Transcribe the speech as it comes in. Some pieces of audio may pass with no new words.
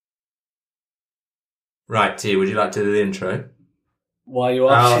Right, T, would you like to do the intro? Why are you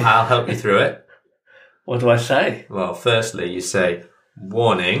asking? I'll help you through it. What do I say? Well, firstly, you say,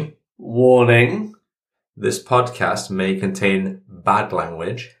 warning, Warning. this podcast may contain bad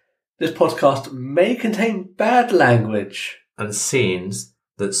language This podcast may contain bad language and scenes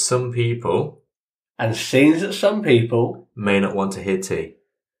that some people and scenes that some people may not want to hear T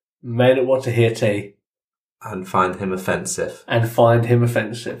may not want to hear T and find him offensive and find him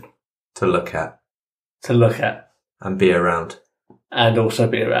offensive to look at to look at and be around and also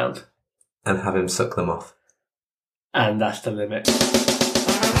be around. and have him suck them off. And that's the limit.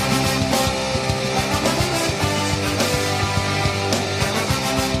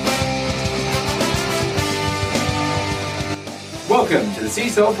 Welcome to the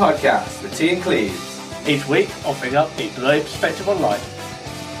Seesaw Podcast with T and Cleves. Each week, offering up a delayed perspective on life.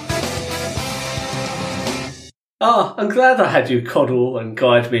 I'm glad I had you coddle and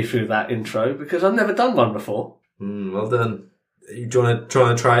guide me through that intro because I've never done one before. Well done. Do you want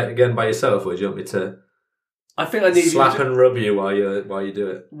to try it again by yourself, or do you want me to I think I need slap you to, and rub you while you do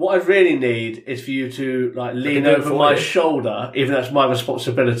it? what I really need is for you to lean do it over for my you. shoulder, even though it's my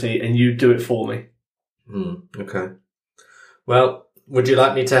responsibility, and you do it for me. Okay. Well, would you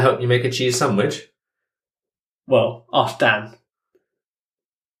like me to help you make a cheese sandwich? Well, ask Dan.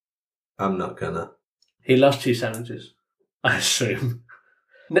 I'm not gonna. He loves cheese sandwiches, I assume.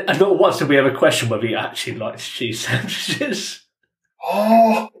 And not once did we ever question whether he actually likes cheese sandwiches.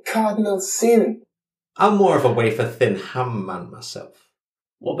 Oh, cardinal sin. I'm more of a wafer thin ham man myself.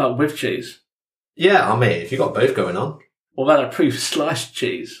 What about with cheese? Yeah, I mean, if you got both going on. What about a pre-sliced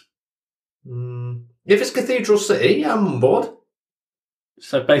cheese? If it's Cathedral City, I'm on board.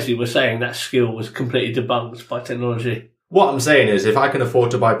 So basically we're saying that skill was completely debunked by technology. What I'm saying is, if I can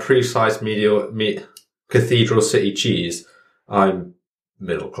afford to buy pre-sliced Cathedral City cheese, I'm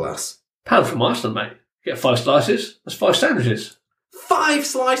middle class. Pound from Iceland, mate. Get 5 slices, that's 5 sandwiches. 5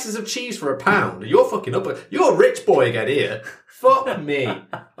 slices of cheese for £1? You're fucking up. You're a rich boy again here. Fuck me.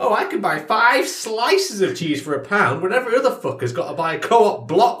 Oh, I can buy 5 slices of cheese for £1 when every other fucker's got to buy a co-op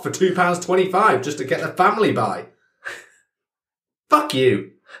block for £2.25 just to get the family by. Fuck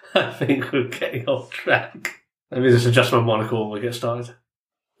you. I think we're getting off track. Let me just adjust my monocle when we get started.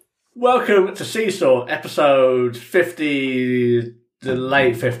 Welcome to Seesaw, episode 50, the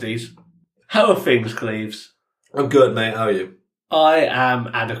late 50s. How are things, Cleves? I'm good, mate. How are you? I am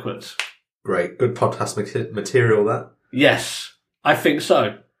adequate. Great. Good podcast material, that. Yes, I think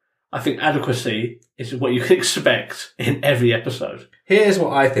so. I think adequacy is what you can expect in every episode. Here's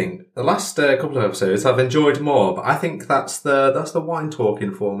what I think. The last couple of episodes I've enjoyed more, but I think that's the wine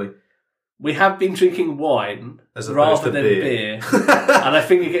talking for me. We have been drinking wine As opposed rather to than beer. and I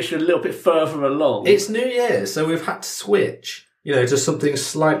think it gets you a little bit further along. It's New Year's, so we've had to switch, to something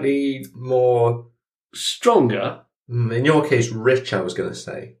slightly more, stronger. in your case, rich, I was going to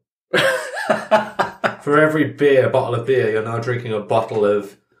say. For every bottle of beer, you're now drinking a bottle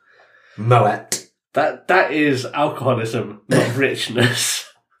of Moet. That is alcoholism, not richness.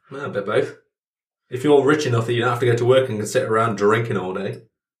 A bit both. If you're rich enough that you don't have to go to work and can sit around drinking all day.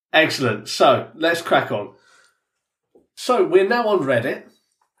 Excellent. So, let's crack on. So, we're now on Reddit.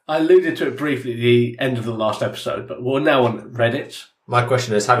 I alluded to it briefly at the end of the last episode, but we're now on Reddit. My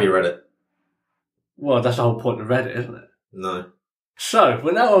question is, have you read it? Well, that's the whole point of Reddit, isn't it? No. So,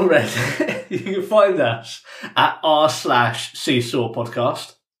 we're now on Reddit. You can find us at r/Seesaw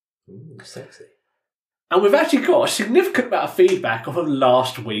Podcast. Ooh, sexy. And we've actually got a significant amount of feedback off of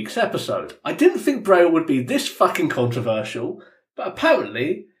last week's episode. I didn't think Braille would be this fucking controversial, but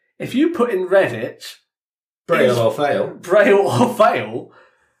apparently, if you put in Reddit... Braille or fail. Braille or fail,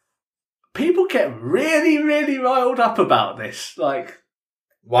 people get really, really riled up about this.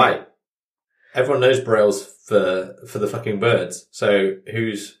 Why? Everyone knows Braille's for the fucking birds. So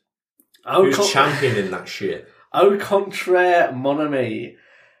who's championing that shit? Au contraire, mon ami.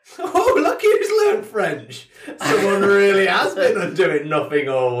 Oh, look who's learned French. Someone really has been doing nothing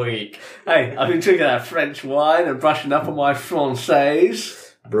all week. Hey, I've been drinking that French wine and brushing up on my Française.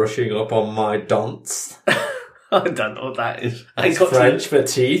 Brushing up on my dents. I don't know what that is. It's French for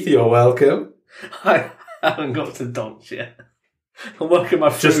teeth, you're welcome. I haven't got to dance yet. I'm working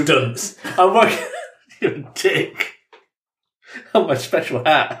my food. Just dunce. I'm working... You're a dick. On my special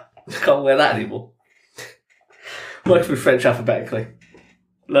hat. Can't wear that anymore. Working with French alphabetically.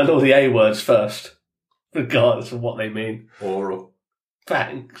 Learn all the A words first, regardless of what they mean. Oral.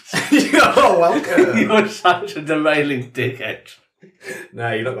 Thanks. You're welcome. You're such a derailing dickhead.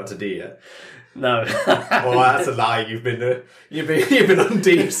 No, you've not got to D yet. No. Oh, that's a lie. You've been on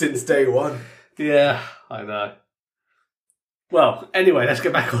D since day one. Yeah, I know. Well, anyway, let's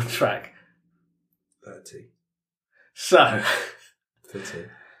get back on track. 30. So, 30.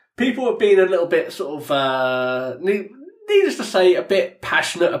 people have been a little bit sort of, needless to say, a bit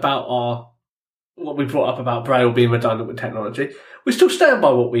passionate about what we brought up about Braille being redundant with technology. We still stand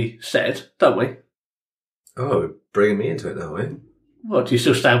by what we said, don't we? Oh, bringing me into it now, eh? What, do you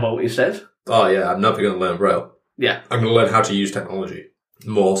still stand by what you said? Oh, yeah, I'm never going to learn Braille. Yeah. I'm going to learn how to use technology.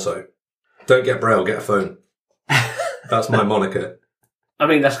 More so. Don't get Braille, get a phone. That's my moniker. I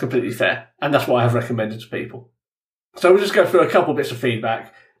mean, that's completely fair. And that's what I've recommended to people. So we'll just go through a couple bits of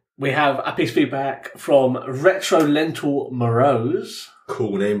feedback. We have a piece of feedback from Retro Lentil Morose.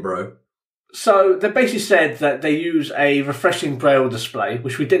 Cool name, bro. So they basically said that they use a refreshing Braille display,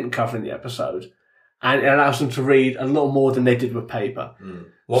 which we didn't cover in the episode, and it allows them to read a lot more than they did with paper. Mm.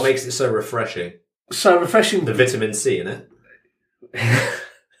 What makes it so refreshing? So refreshing... The vitamin C in it?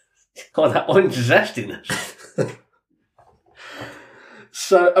 Oh, that orange zestiness.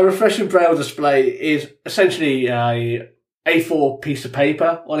 So a refreshing Braille display is essentially a A4 piece of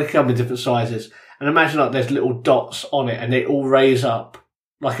paper, or they come in different sizes. And imagine like there's little dots on it, and they all raise up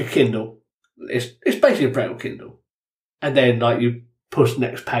like a Kindle. It's basically a Braille Kindle. And then like you push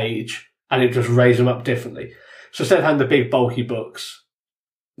next page, and it just raises them up differently. So instead of having the big bulky books,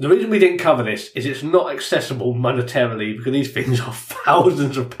 the reason we didn't cover this is it's not accessible monetarily because these things are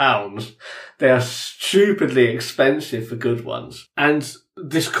thousands of pounds. They are stupidly expensive for good ones. And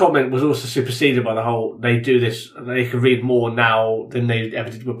this comment was also superseded by the whole, they do this, they can read more now than they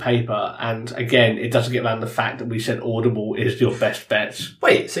ever did with paper. And again, it doesn't get around the fact that we said Audible is your best bet.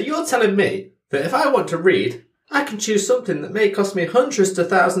 Wait, so you're telling me that if I want to read, I can choose something that may cost me hundreds to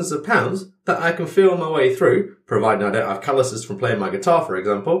thousands of pounds that I can feel my way through, providing I don't have calluses from playing my guitar, for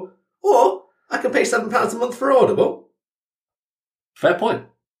example, or I can pay £7 a month for Audible? Fair point.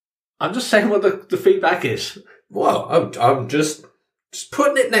 I'm just saying what the feedback is. Well, I'm just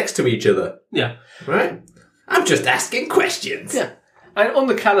putting it next to each other. Yeah. Right? I'm just asking questions. Yeah. And on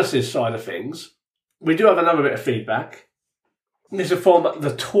the calluses side of things, we do have another bit of feedback. This is from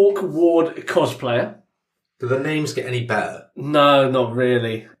the Talk Ward cosplayer. Do the names get any better? No, not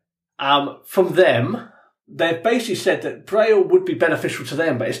really. From them, they've basically said that Braille would be beneficial to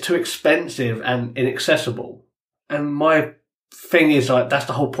them, but it's too expensive and inaccessible. And my thing is, like, that's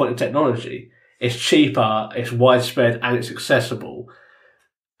the whole point of technology. It's cheaper, it's widespread, and it's accessible.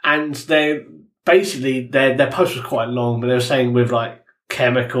 And their post was quite long, but they were saying with, like,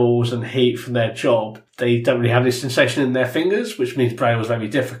 chemicals and heat from their job, they don't really have any sensation in their fingers, which means Braille was very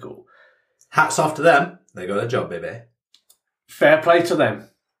difficult. Hats off to them. They got a job, baby. Fair play to them.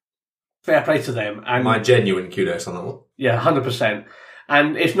 Fair play to them. And my genuine kudos on that one. Yeah, 100%.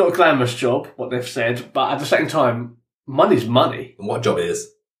 And it's not a glamorous job, what they've said, but at the same time, money's money. And what job it is?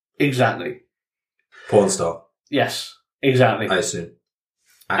 Exactly. Porn star. Yes, exactly. I assume.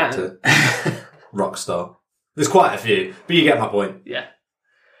 Actor. Rock star. There's quite a few, but you get my point. Yeah.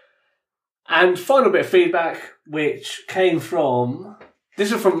 And final bit of feedback, which came from...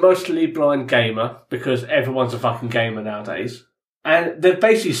 This is from Mostly Blind Gamer, because everyone's a fucking gamer nowadays. And they've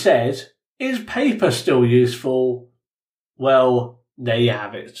basically said, is paper still useful? Well, there you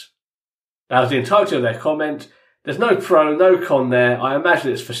have it. That was the entirety of their comment. There's no pro, no con there. I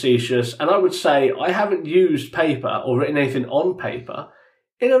imagine it's facetious. And I would say I haven't used paper or written anything on paper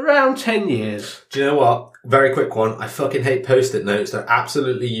in around 10 years. Do you know what? Very quick one. I fucking hate post-it notes. They're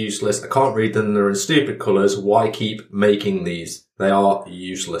absolutely useless. I can't read them. They're in stupid colours. Why keep making these? They are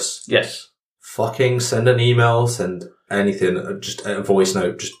useless. Yes. Fucking send an email, send anything, just a voice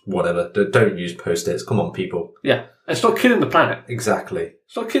note, just whatever. Don't use post-its. Come on, people. Yeah. And stop killing the planet. Exactly.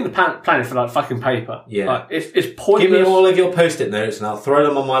 Stop killing the planet for like fucking paper. Yeah. Like, it's pointless. Give me all of your post-it notes and I'll throw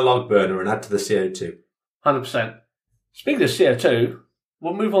them on my log burner and add to the CO2. 100%. Speaking of CO2,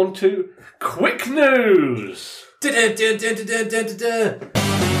 we'll move on to quick news.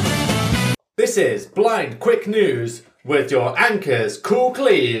 This is Blind Quick News with your anchors, Cool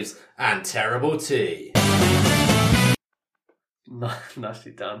Cleaves and Terrible T.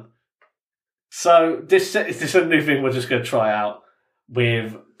 Nicely done. So this is a new thing we're just going to try out. We're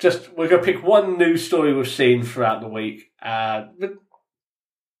going to pick one news story we've seen throughout the week.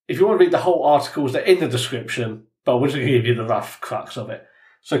 If you want to read the whole articles, they're in the description, but we're just going to give you the rough crux of it.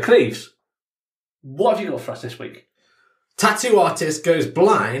 So Cleves, what have you got for us this week? Tattoo artist goes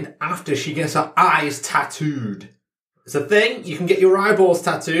blind after she gets her eyes tattooed. It's a thing. You can get your eyeballs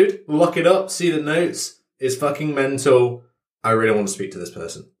tattooed. Look it up. See the notes. It's fucking mental. I really want to speak to this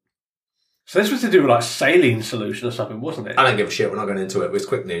person. So this was to do with like saline solution or something, wasn't it? I don't give a shit. We're not going into it. It's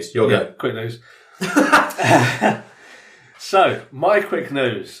quick news. You'll go. Quick news. So, my quick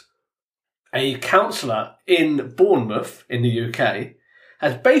news. A counsellor in Bournemouth in the UK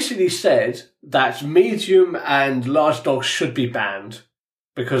has basically said that medium and large dogs should be banned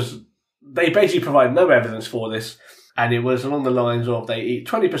because they basically provide no evidence for this. And it was along the lines of they eat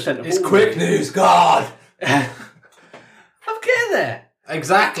 20% of It's all... quick news, God! I'm getting there.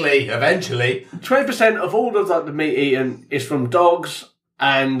 Exactly, eventually. 20% of all of the meat eaten is from dogs,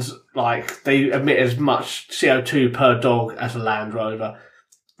 and like they emit as much CO2 per dog as a Land Rover.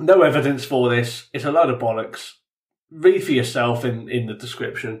 No evidence for this. It's a load of bollocks. Read for yourself in the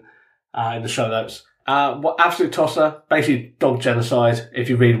description, in the show notes. What absolute tosser, basically dog genocide, if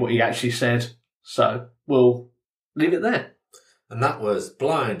you read what he actually said. So we'll leave it there. And that was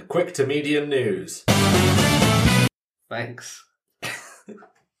blind, quick to medium news. Thanks.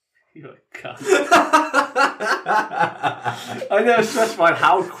 You're a cunt. I never specified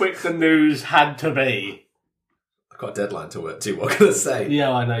how quick the news had to be. I've got a deadline to work to, what can I say?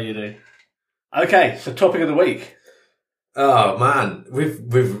 Yeah, I know you do. Okay, so topic of the week. Oh man, we've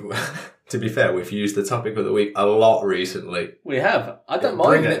to be fair, we've used the topic of the week a lot recently. We have. I don't mind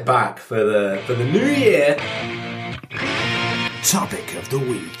Bringing it. it back for the new year. Topic of the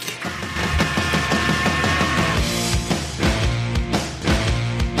week.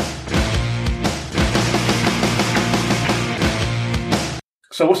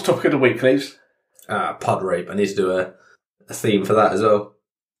 So what's topic of the week, please? Pod rape. I need to do a theme for that as well.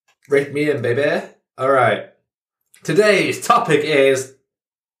 Rape me in, baby. Alright. Today's topic is,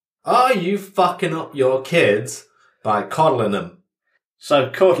 are you fucking up your kids by coddling them? So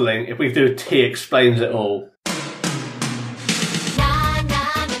coddling, if we do T explains it all.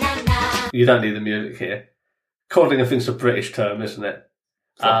 You don't need the music here. Coddling, I think, is a British term, isn't it?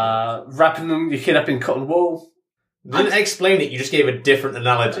 Wrapping your kid up in cotton wool. You didn't explain it, you just gave a different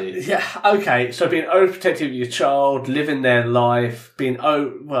analogy. Yeah, okay. So being overprotective of your child, living their life, just being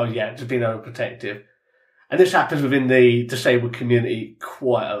overprotective. And this happens within the disabled community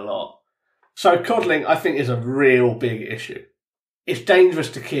quite a lot. So coddling, I think, is a real big issue. It's dangerous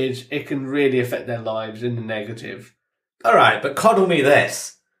to kids. It can really affect their lives in the negative. Alright, but coddle me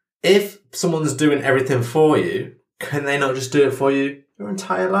this. If someone's doing everything for you, can they not just do it for you your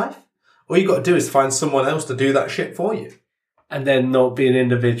entire life? All you got to do is find someone else to do that shit for you. And then not be an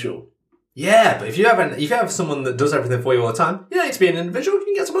individual. Yeah, but if you have someone that does everything for you all the time, you don't need to be an individual. You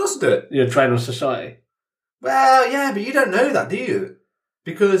can get someone else to do it. You're a drain on society. Well, yeah, but you don't know that, do you?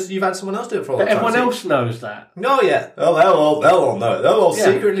 Because you've had someone else do it for all the But time. everyone so else knows that. No, yeah. Well, they'll all know it. They'll all Yeah.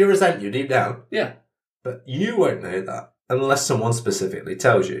 secretly resent you deep down. Yeah. But you won't know that unless someone specifically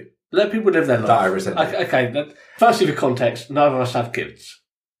tells you Let people live their life. that I resent you. Okay, firstly for context, neither of us have kids.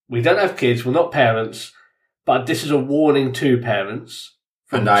 We don't have kids, we're not parents, but this is a warning to parents.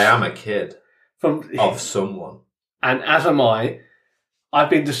 And I am a kid From of someone. And as am I. I've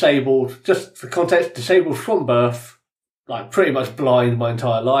been disabled, just for context, disabled from birth, like pretty much blind my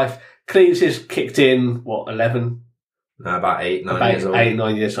entire life. Cleves is kicked in, 11? No, about 8, 9 About years old. 8,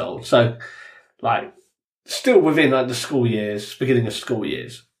 9 years old. So, like, still within like the school years, beginning of school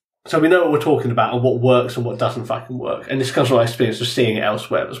years. So we know what we're talking about and what works and what doesn't fucking work. And this comes from our experience of seeing it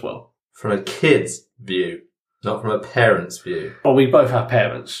elsewhere as well. From a kid's view, not from a parent's view. But we both have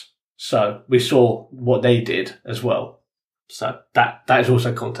parents, so we saw what they did as well. So that is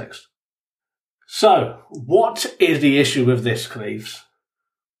also context. So, what is the issue with this, Cleves?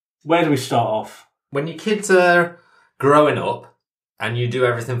 Where do we start off? When your kids are growing up and you do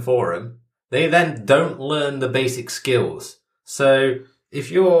everything for them, they then don't learn the basic skills. So if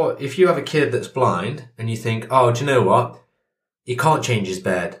you have a kid that's blind and you think, oh, do you know what? He can't change his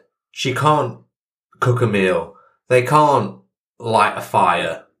bed. She can't cook a meal. They can't light a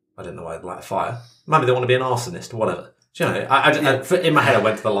fire. I don't know why they'd light a fire. Maybe they want to be an arsonist or whatever. Do you know, in my head, I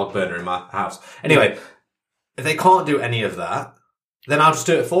went to the log burner in my house. Anyway, if they can't do any of that, then I'll just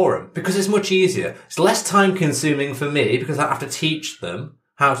do it for them because it's much easier. It's less time consuming for me because I have to teach them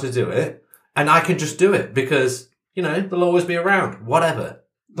how to do it, and I can just do it because, you know, they'll always be around. Whatever.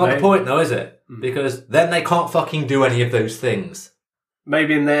 Not the point though, is it? Because then they can't fucking do any of those things.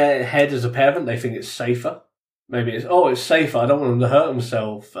 Maybe in their head as a parent, they think it's safer. Maybe it's safer. I don't want them to hurt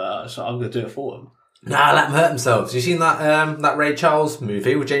themselves, so I'm going to do it for them. Nah, let them hurt themselves. You seen that Ray Charles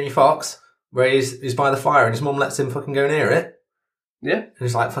movie with Jamie Foxx where he's by the fire and his mum lets him fucking go near it? Yeah. And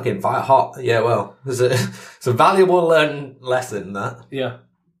he's like, fucking fire hot. Yeah, well, it's a valuable lesson, that. Yeah.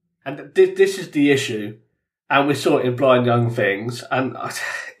 And this is the issue. And we saw it in Blind Young Things. And I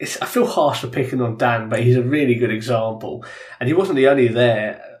feel harsh for picking on Dan, but he's a really good example. And he wasn't the only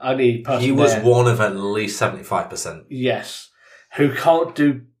person He was there. one of at least 75%. Yes. Who can't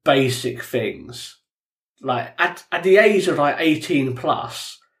do basic things. Like, at the age of 18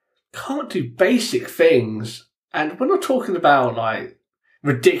 plus, can't do basic things. And we're not talking about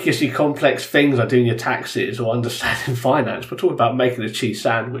ridiculously complex things like doing your taxes or understanding finance. We're talking about making a cheese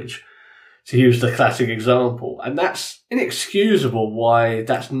sandwich, to use the classic example. And that's inexcusable why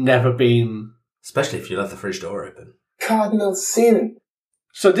that's never been... Especially if you left the fridge door open. Cardinal sin.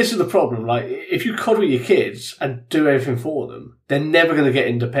 So this is the problem. Like, if you coddle your kids and do everything for them, they're never going to get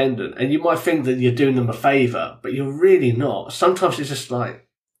independent. And you might think that you're doing them a favour, but you're really not. Sometimes it's just like,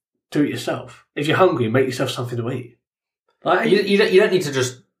 do it yourself. If you're hungry, make yourself something to eat. Like, You don't need to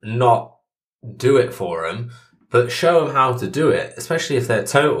just not do it for them, but show them how to do it, especially if they're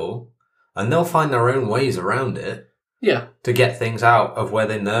total, and they'll find their own ways around it. Yeah. To get things out of where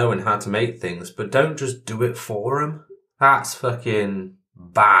they know and how to make things, but don't just do it for them. That's fucking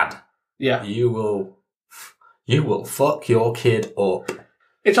bad. Yeah. You will fuck your kid up.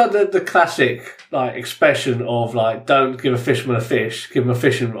 It's like the classic like expression of like, don't give a fisherman a fish, give him a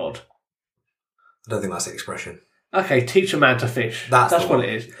fishing rod. I don't think that's the expression. Okay, teach a man to fish. That's the what one.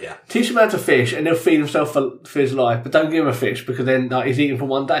 it is. Yeah. Teach a man to fish and he'll feed himself for his life, but don't give him a fish because then like, he's eating for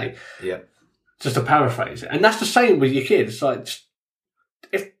one day. Yeah. Just to paraphrase it. And that's the same with your kids. Like,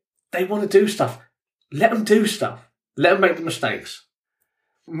 if they want to do stuff, let them do stuff. Let them make the mistakes.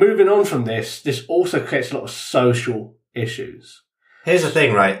 Moving on from this also creates a lot of social issues. Here's the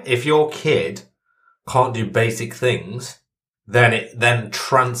thing, right? If your kid can't do basic things, then it then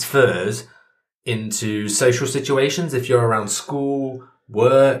transfers into social situations. If you're around school,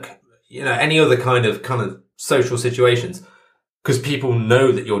 work, any other kind of social situations, because people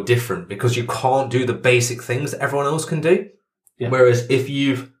know that you're different because you can't do the basic things that everyone else can do. Yeah. Whereas if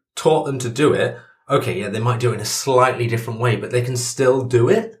you've taught them to do it, okay, yeah, they might do it in a slightly different way, but they can still do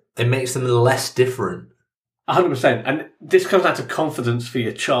it. It makes them less different. 100%. And this comes down to confidence for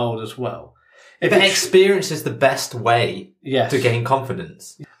your child as well. But experience is the best way Yes. to gain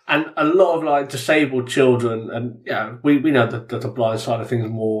confidence. And a lot of like disabled children, and we know the blind side of things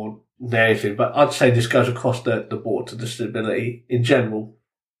more than anything, but I'd say this goes across the board to disability in general.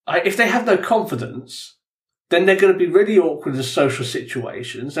 If they have no confidence, then they're going to be really awkward in social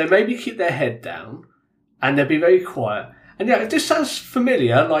situations. They maybe keep their head down and they'll be very quiet. And yeah, if this sounds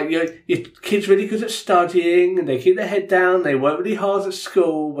familiar, like your kid's really good at studying and they keep their head down, they work really hard at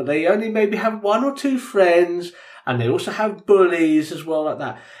school, but they only maybe have one or two friends and they also have bullies as well like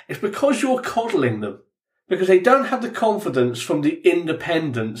that. It's because you're coddling them. Because they don't have the confidence from the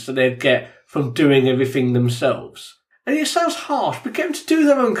independence that they'd get from doing everything themselves. And it sounds harsh, but get them to do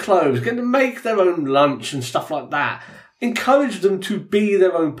their own clothes, get them to make their own lunch and stuff like that. Encourage them to be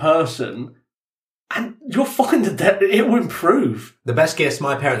their own person, and you'll find that it will improve. The best gifts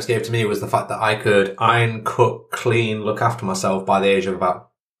my parents gave to me was the fact that I could iron, cook, clean, look after myself by the age of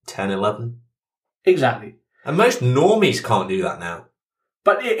about 10, 11. Exactly. And most normies can't do that now.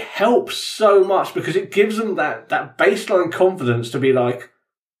 But it helps so much because it gives them that baseline confidence to be like,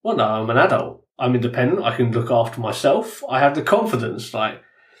 well, no, I'm an adult. I'm independent. I can look after myself. I have the confidence. And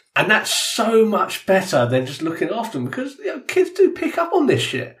that's so much better than just looking after them because kids do pick up on this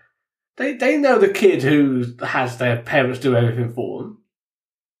shit. They know the kid who has their parents do everything for them.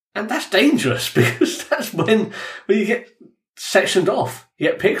 And that's dangerous because that's when you get sectioned off. You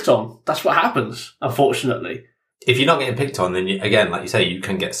get picked on. That's what happens, unfortunately. If you're not getting picked on, then again, like you say, you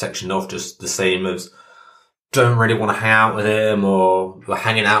can get sectioned off just the same as don't really want to hang out with him or we're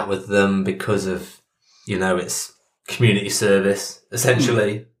hanging out with them because of, it's community service,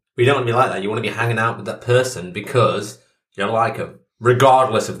 essentially. We don't want to be like that. You want to be hanging out with that person because you like them,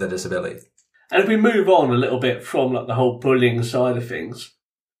 regardless of their disability. And if we move on a little bit from the whole bullying side of things,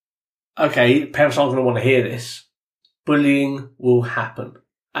 okay, parents aren't going to want to hear this. Bullying will happen.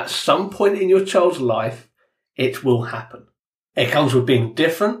 At some point in your child's life, it will happen. It comes with being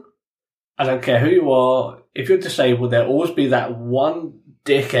different. I don't care who you are. If you're disabled, there'll always be that one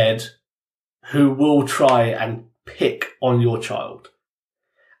dickhead who will try and pick on your child.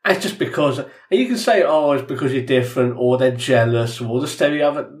 And it's just because, and you can say, oh, it's because you're different, or they're jealous, or all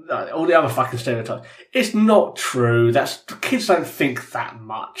the other fucking stereotypes. It's not true. Kids don't think that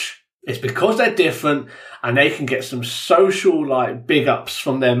much. It's because they're different, and they can get some social, big ups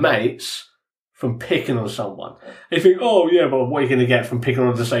from their mates from picking on someone. They think, oh yeah, but what are you going to get from picking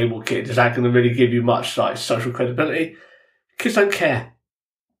on a disabled kid? Is that going to really give you much social credibility? Kids don't care.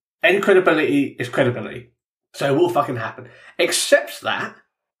 Any credibility is credibility. So it will fucking happen. Accept that,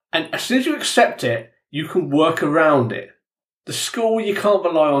 and as soon as you accept it, you can work around it. The school you can't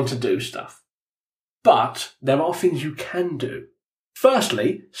rely on to do stuff. But there are things you can do.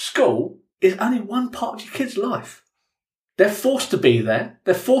 Firstly, school is only one part of your kid's life. They're forced to be there.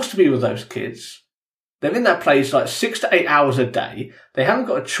 They're forced to be with those kids. They're in that place 6 to 8 hours a day. They haven't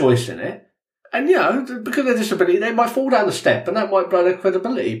got a choice in it. And, because of their disability, they might fall down a step and that might blow their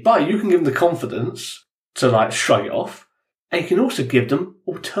credibility. But you can give them the confidence to, like, shrug it off. And you can also give them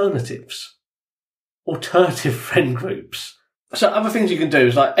alternatives. Alternative friend groups. So other things you can do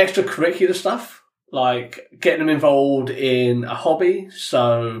is, like, extracurricular stuff. Like, getting them involved in a hobby.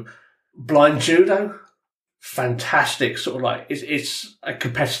 So, blind judo. Fantastic. Sort of like, it's a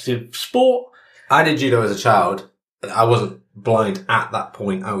competitive sport. I did judo as a child. I wasn't blind at that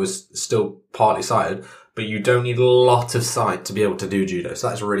point. I was still partly sighted. But you don't need a lot of sight to be able to do judo. So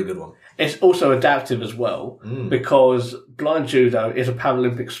that's a really good one. It's also adaptive as well, because blind judo is a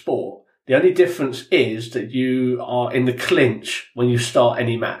Paralympic sport. The only difference is that you are in the clinch when you start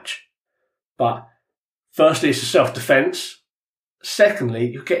any match. But firstly, it's a self-defense. Secondly,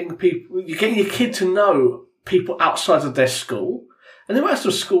 you're getting your kid to know people outside of their school, and they might have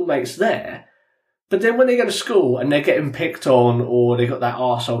some schoolmates there. But then when they go to school and they're getting picked on, or they got that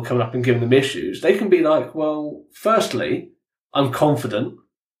arsehole coming up and giving them issues, they can be like, well, firstly, I'm confident.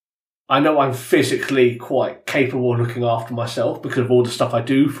 I know I'm physically quite capable of looking after myself because of all the stuff I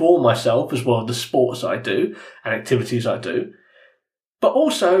do for myself, as well as the sports I do and activities I do. But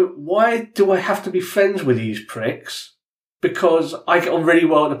also, why do I have to be friends with these pricks? Because I get on really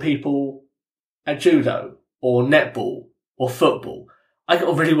well with the people at judo or netball or football. I get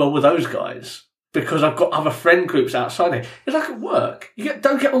on really well with those guys because I've got other friend groups outside here. It's like at work.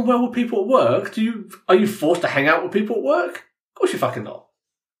 Don't get on well with people at work. Are you forced to hang out with people at work? Of course you're fucking not.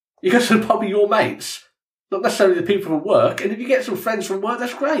 You go to the pub with your mates, not necessarily the people from work. And if you get some friends from work,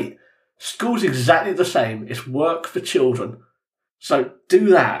 that's great. School's exactly the same. It's work for children. So do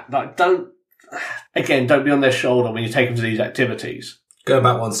that. Like, don't be on their shoulder when you take them to these activities. Going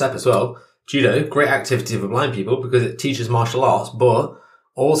back one step as well, judo, great activity for blind people because it teaches martial arts, but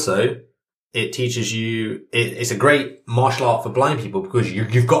also it teaches you, it's a great martial art for blind people because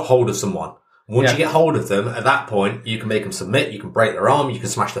you've got hold of someone. Once you get hold of them, at that point, you can make them submit, you can break their arm, you can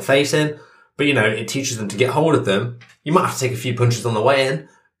smash their face in. But, it teaches them to get hold of them. You might have to take a few punches on the way in,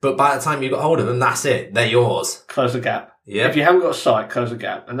 but by the time you got hold of them, that's it. They're yours. Close the gap. Yeah. If you haven't got sight, close the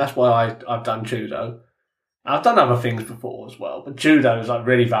gap. And that's why I've done judo. I've done other things before as well, but judo is like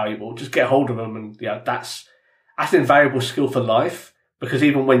really valuable. Just get hold of them and that's an invaluable skill for life because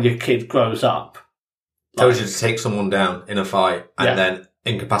even when your kid grows up. Tells you to take someone down in a fight and then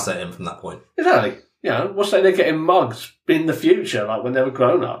incapacitate him from that point. Exactly. What's say they're getting mugs in the future, like when they were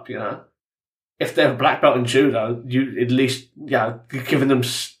grown up, If they're a black belt in judo, you at least, you're giving them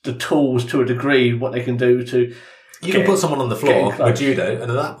the tools to a degree, what they can do to... You can put someone on the floor with judo,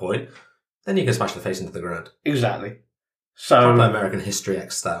 and at that point, then you can smash the face into the ground. Exactly. So proper American History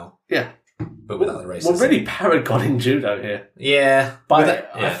X style. Yeah. But without the racism. We're really paragoning judo here. Yeah.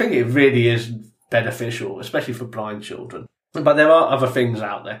 But I think it really is beneficial, especially for blind children. But there are other things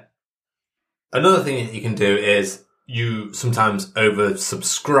out there. Another thing that you can do is you sometimes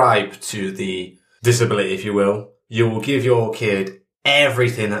oversubscribe to the disability, if you will. You will give your kid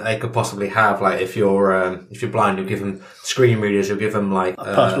everything that they could possibly have. Like if you're blind, you'll give them screen readers, you'll give them like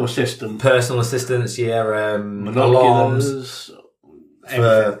personal assistants, alarms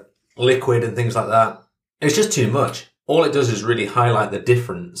for liquid and things like that. It's just too much. All it does is really highlight the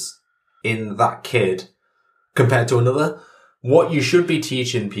difference in that kid compared to another. What you should be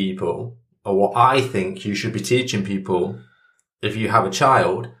teaching people, or what I think you should be teaching people if you have a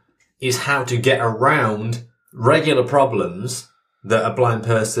child, is how to get around regular problems that a blind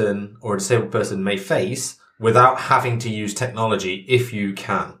person or a disabled person may face without having to use technology if you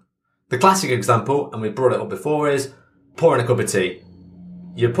can. The classic example, and we brought it up before, is pouring a cup of tea.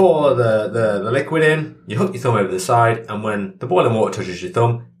 You pour the liquid in, you hook your thumb over the side, and when the boiling water touches your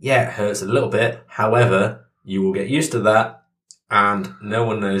thumb, it hurts a little bit. However, you will get used to that, and no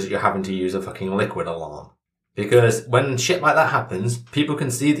one knows that you're having to use a fucking liquid alarm. Because when shit like that happens, people can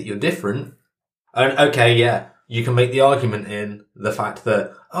see that you're different. And you can make the argument in the fact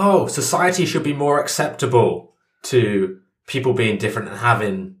that, society should be more acceptable to people being different and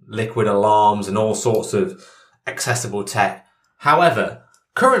having liquid alarms and all sorts of accessible tech. However,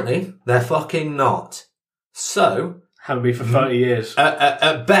 currently, they're fucking not. So... haven't been for 30 years.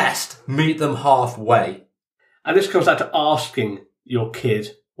 At best, meet them halfway. And this comes down to asking your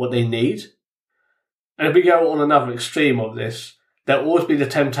kid what they need. And if we go on another extreme of this, there'll always be the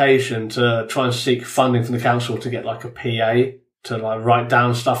temptation to try and seek funding from the council to get like a PA to like write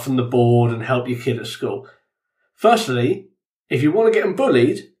down stuff from the board and help your kid at school. Firstly, if you want to get them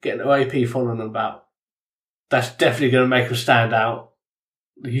bullied, get an OAP following them about. That's definitely going to make them stand out.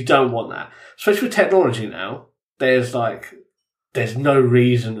 You don't want that. Especially with technology now, there's no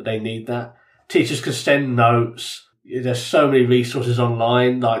reason that they need that. Teachers can send notes. there's so many resources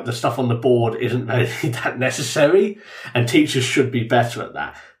online. Like, the stuff on the board isn't really that necessary, and teachers should be better at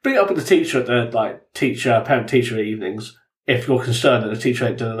that. Bring it up with the teacher at the parent-teacher evenings if you're concerned that the teacher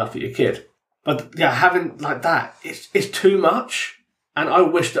ain't doing enough for your kid. But yeah, having like that, it's too much. And I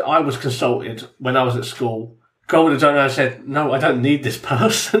wish that I was consulted when I was at school. God would have done it and said, no, I don't need this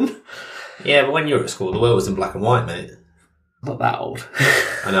person. Yeah, but when you were at school, the world was in black and white, mate. Not that old.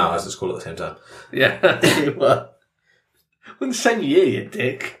 I know, I was at school at the same time. Yeah, you were. We're in the same year, you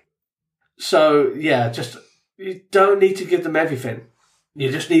dick. So, yeah, you don't need to give them everything.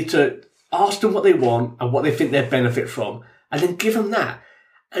 You just need to ask them what they want and what they think they'd benefit from, and then give them that.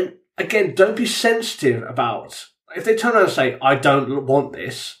 And again, don't be sensitive about, if they turn around and say, I don't want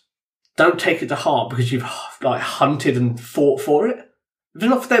this, don't take it to heart because you've like hunted and fought for it. If it's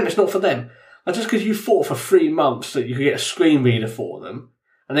not for them, it's not for them. Like, just because you fought for 3 months that you could get a screen reader for them,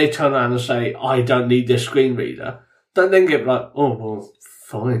 and they turn around and say, I don't need this screen reader, don't then get like, oh, well,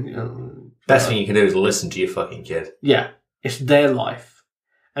 fine. You know, Best thing you can do is listen to your fucking kid. Yeah, it's their life.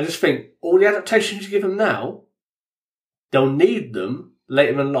 And just think, all the adaptations you give them now, they'll need them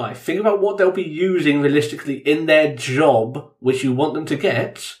later in life. Think about what they'll be using realistically in their job, which you want them to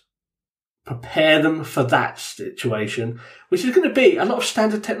get. Prepare them for that situation, which is going to be a lot of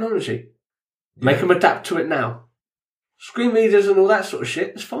standard technology. Make them adapt to it now. Screen readers and all that sort of shit,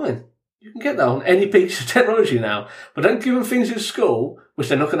 it's fine. You can get that on any piece of technology now. But don't give them things in school which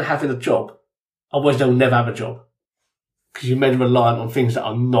they're not going to have in a job. Otherwise they'll never have a job. Because you made them reliant on things that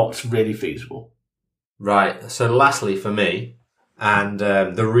are not really feasible. Right, so lastly for me, and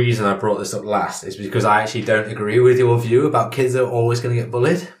the reason I brought this up last is because I actually don't agree with your view about kids that are always going to get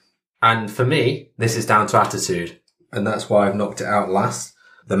bullied. And for me, this is down to attitude. And that's why I've knocked it out last.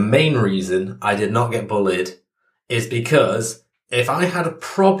 The main reason I did not get bullied is because if I had a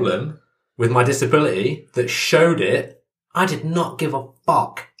problem with my disability that showed it, I did not give a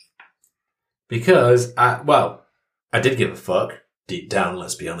fuck. Because, I did give a fuck. Deep down,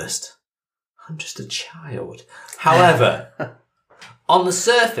 let's be honest. I'm just a child. However, on the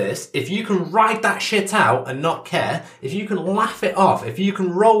surface, if you can ride that shit out and not care, if you can laugh it off, if you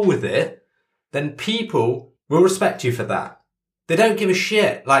can roll with it, then people will respect you for that. They don't give a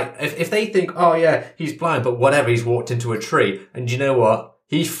shit. Like, if they think, oh yeah, he's blind, but whatever, he's walked into a tree, and you know what?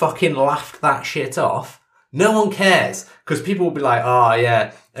 He fucking laughed that shit off. No one cares. Because people will be like, oh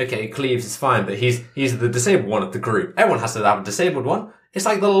yeah, okay, Cleves is fine, but he's the disabled one of the group. Everyone has to have a disabled one. It's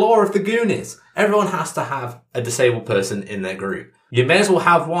like the law of the Goonies. Everyone has to have a disabled person in their group. You may as well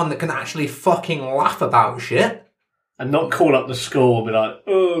have one that can actually fucking laugh about shit. And not call up the school and be like,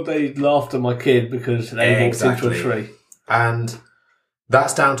 oh, they laughed at my kid because they walked into a tree. And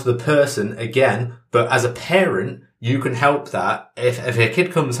that's down to the person again. But as a parent, you can help that. If a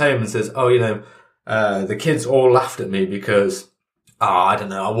kid comes home and says, oh, you know, the kids all laughed at me because, I don't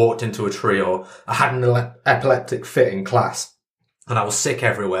know, I walked into a tree or I had an epileptic fit in class and I was sick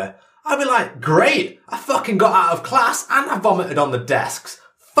everywhere. I'd be like, great, I fucking got out of class and I vomited on the desks.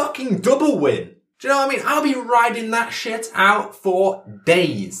 Fucking double win. Do you know what I mean? I'll be riding that shit out for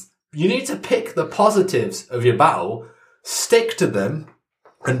days. You need to pick the positives of your battle, stick to them,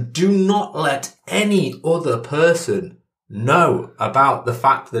 and do not let any other person know about the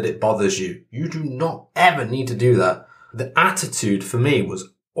fact that it bothers you. You do not ever need to do that. The attitude for me was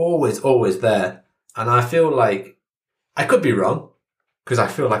always there. And I feel like I could be wrong, because I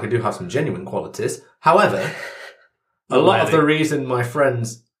feel like I do have some genuine qualities. However, a lot of the reason my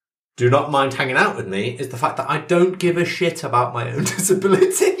friends do not mind hanging out with me is the fact that I don't give a shit about my own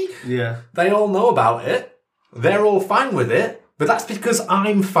disability. Yeah. They all know about it. They're all fine with it. But that's because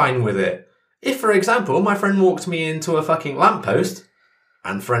I'm fine with it. If, for example, my friend walked me into a fucking lamppost,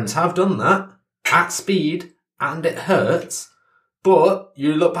 and friends have done that, at speed, and it hurts, but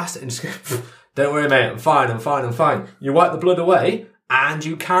you look past it and just go, don't worry, mate, I'm fine. You wipe the blood away, and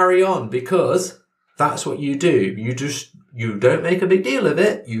you carry on, because that's what you do. You don't make a big deal of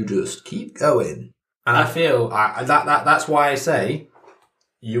it, you just keep going. And I feel, that's why I say,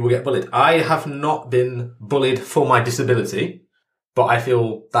 you will get bullied. I have not been bullied for my disability, but I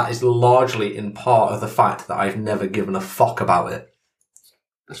feel that is largely in part of the fact that I've never given a fuck about it.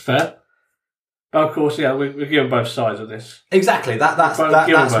 That's fair. But of course, yeah, we're giving both sides of this. Exactly. That's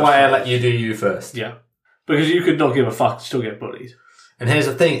why I let you do you first. Yeah. Because you could not give a fuck and still get bullied. And here's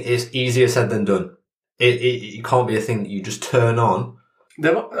the thing, it's easier said than done. It can't be a thing that you just turn on.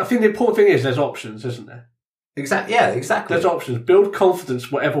 I think the important thing is there's options, isn't there? Exactly. Yeah, exactly. There's options. Build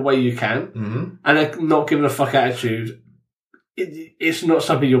confidence whatever way you can, and a not giving a fuck attitude. It's not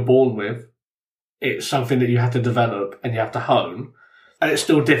something you're born with. It's something that you have to develop and you have to hone, and it's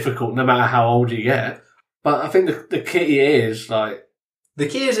still difficult no matter how old you get. But I think the key is, like... The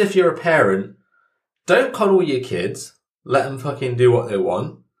key is, if you're a parent, don't coddle your kids. Let them fucking do what they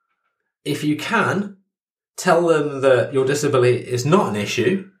want. If you can, tell them that your disability is not an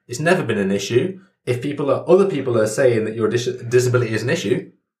issue. It's never been an issue. If other people are saying that your disability is an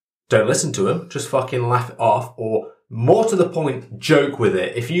issue, don't listen to them. Just fucking laugh it off, or more to the point, joke with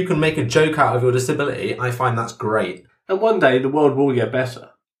it. If you can make a joke out of your disability, I find that's great. And one day the world will get better,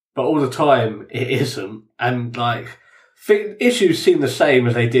 but all the time it isn't. And like, issues seem the same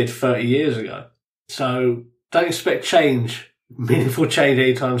as they did 30 years ago. So don't expect meaningful change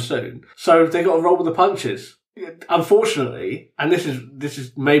anytime soon. So they got to roll with the punches. Unfortunately, and this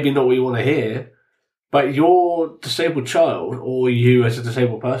is maybe not what you want to hear, but your disabled child, or you as a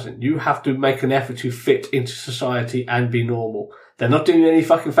disabled person, you have to make an effort to fit into society and be normal. They're not doing you any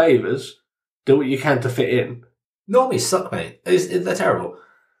fucking favours. Do what you can to fit in. Normies suck, mate. They're terrible.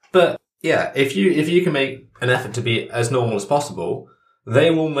 But yeah, if you can make an effort to be as normal as possible,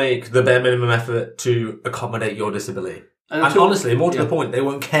 they will make the bare minimum effort to accommodate your disability. And honestly, more to the point, they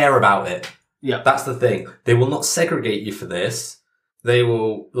won't care about it. Yeah. That's the thing. They will not segregate you for this. They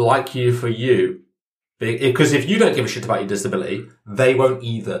will like you for you. Because if you don't give a shit about your disability, they won't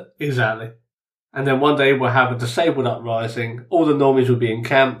either. Exactly. And then one day we'll have a disabled uprising. All the normies will be in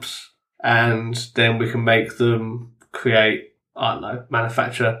camps. And then we can make them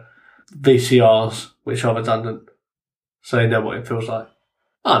manufacture VCRs, which are redundant. So they know what it feels like.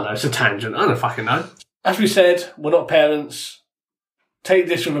 I don't know, it's a tangent. I don't fucking know. As we said, we're not parents. Take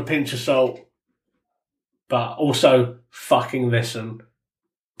this with a pinch of salt. But also, fucking listen.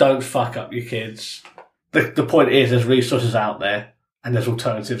 Don't fuck up your kids. The point is, there's resources out there. And there's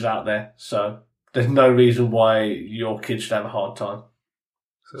alternatives out there. So, there's no reason why your kids should have a hard time.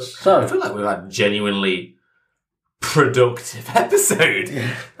 So I feel like we've had a genuinely productive episode.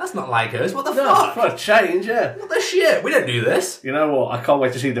 Yeah. That's not like us. What the fuck? For a change, yeah. What the shit? We don't do this. You know what? I can't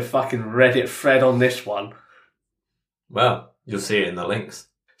wait to see the fucking Reddit thread on this one. Well, you'll see it in the links.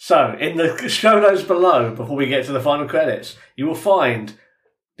 So, in the show notes below, before we get to the final credits, you will find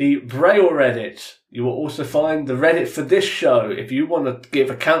the Braille Reddit. You will also find the Reddit for this show. If you want to give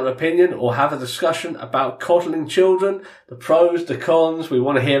a counter opinion or have a discussion about coddling children, the pros, the cons, we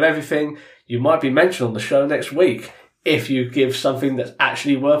want to hear everything. You might be mentioned on the show next week if you give something that's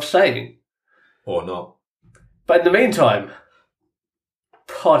actually worth saying. Or not. But in the meantime,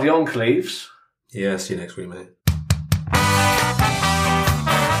 party on, Cleves. Yeah, see you next week, mate.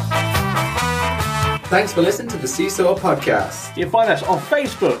 Thanks for listening to the Seesaw Podcast. You can find us on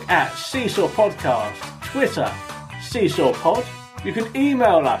Facebook at Seesaw Podcast, Twitter, Seesaw Pod. You can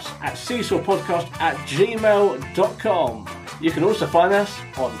email us at seesawpodcast@gmail.com. You can also find us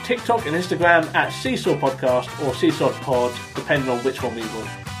on TikTok and Instagram at Seesaw Podcast or Seesaw Pod, depending on which one we want.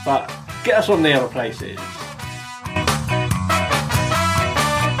 But get us on the other places.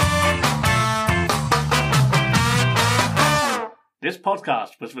 This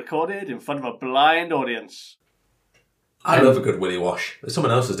podcast was recorded in front of a blind audience. I love a good willy wash. If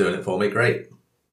someone else is doing it for me, great.